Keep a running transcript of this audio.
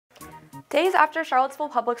Days after Charlottesville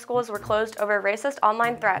Public Schools were closed over racist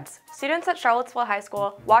online threats, students at Charlottesville High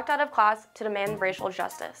School walked out of class to demand racial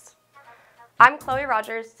justice. I'm Chloe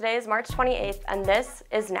Rogers. Today is March 28th, and this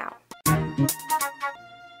is Now.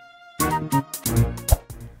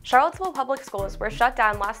 Charlottesville Public Schools were shut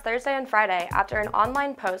down last Thursday and Friday after an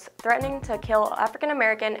online post threatening to kill African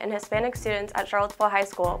American and Hispanic students at Charlottesville High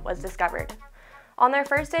School was discovered. On their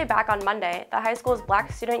first day back on Monday, the high school's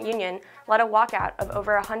Black Student Union led a walkout of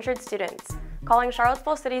over 100 students, calling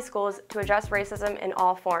Charlottesville City Schools to address racism in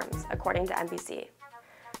all forms, according to NBC.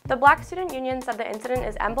 The Black Student Union said the incident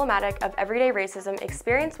is emblematic of everyday racism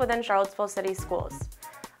experienced within Charlottesville City Schools.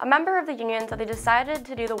 A member of the union said they decided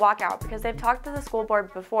to do the walkout because they've talked to the school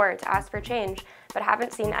board before to ask for change, but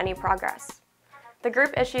haven't seen any progress. The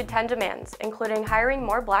group issued 10 demands, including hiring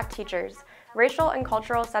more Black teachers, racial and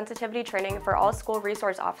cultural sensitivity training for all school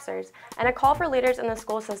resource officers, and a call for leaders in the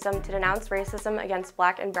school system to denounce racism against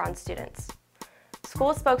Black and brown students.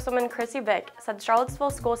 School spokeswoman Chrissy Vick said the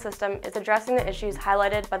Charlottesville school system is addressing the issues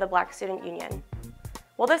highlighted by the Black Student Union.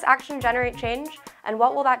 Will this action generate change, and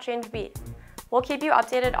what will that change be? We'll keep you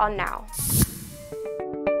updated on Now.